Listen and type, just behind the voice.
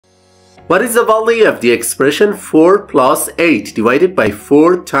What is the value of the expression 4 plus 8 divided by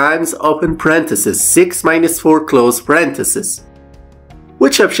 4 times open parenthesis 6 minus 4 close parenthesis?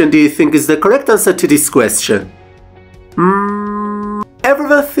 Which option do you think is the correct answer to this question?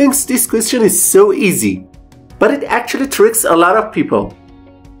 Everyone thinks this question is so easy, but it actually tricks a lot of people.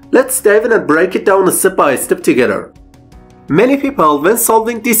 Let's dive in and break it down step by step together. Many people, when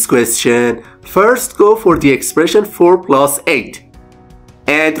solving this question, first go for the expression 4 plus 8.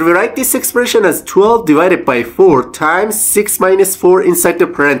 And rewrite this expression as 12 divided by 4 times 6 minus 4 inside the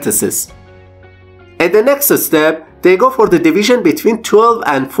parentheses. And the next step, they go for the division between 12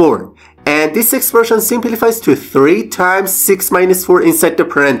 and 4. And this expression simplifies to 3 times 6 minus 4 inside the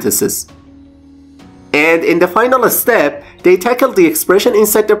parentheses. And in the final step, they tackle the expression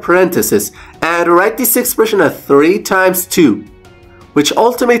inside the parentheses and write this expression as 3 times 2, which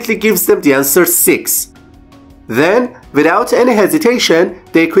ultimately gives them the answer 6. Then, without any hesitation,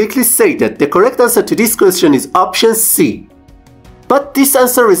 they quickly say that the correct answer to this question is option C. But this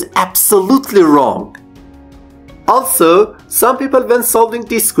answer is absolutely wrong. Also, some people when solving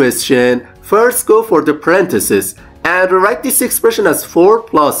this question, first go for the parentheses and write this expression as 4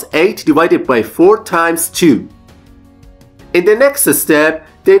 plus 8 divided by 4 times 2. In the next step,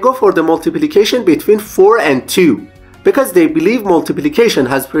 they go for the multiplication between 4 and 2 because they believe multiplication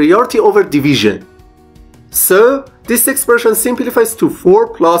has priority over division. So, this expression simplifies to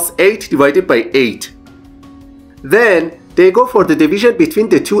 4 plus 8 divided by 8. Then, they go for the division between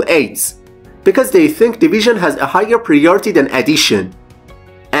the two 8s because they think division has a higher priority than addition.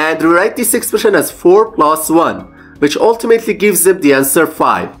 And rewrite this expression as 4 plus 1, which ultimately gives them the answer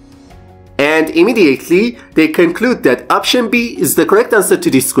 5. And immediately, they conclude that option B is the correct answer to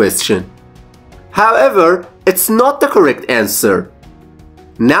this question. However, it's not the correct answer.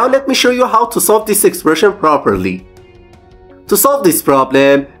 Now let me show you how to solve this expression properly. To solve this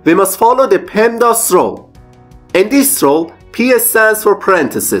problem, we must follow the PEMDAS rule. In this rule, P stands for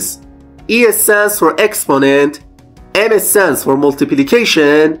parenthesis, E stands for exponent, M stands for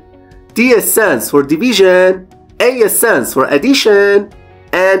multiplication, D stands for division, A stands for addition,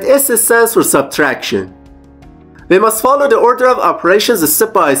 and S stands for subtraction. We must follow the order of operations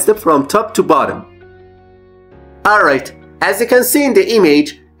step by step from top to bottom. Alright. As you can see in the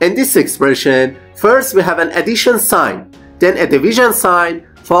image, in this expression, first we have an addition sign, then a division sign,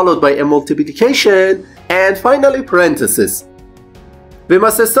 followed by a multiplication, and finally parentheses. We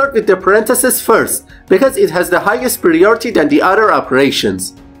must start with the parentheses first, because it has the highest priority than the other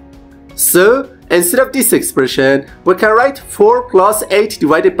operations. So, instead of this expression, we can write 4 plus 8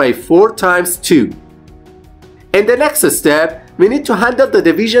 divided by 4 times 2. In the next step, we need to handle the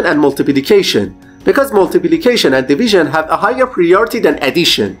division and multiplication, because multiplication and division have a higher priority than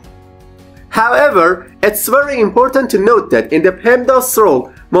addition. However, it's very important to note that in the PEMDAS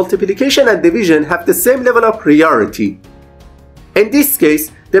rule, multiplication and division have the same level of priority. In this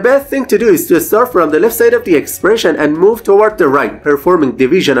case, the best thing to do is to start from the left side of the expression and move toward the right, performing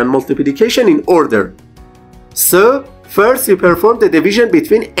division and multiplication in order. So, first we perform the division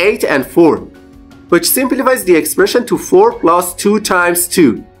between 8 and 4, which simplifies the expression to 4 plus 2 times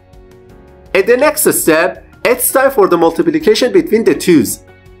 2. In the next step, it's time for the multiplication between the 2's,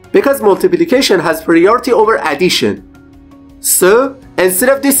 because multiplication has priority over addition. So, instead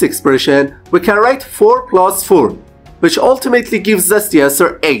of this expression, we can write 4 plus 4, which ultimately gives us the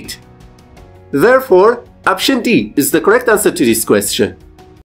answer 8. Therefore, option D is the correct answer to this question.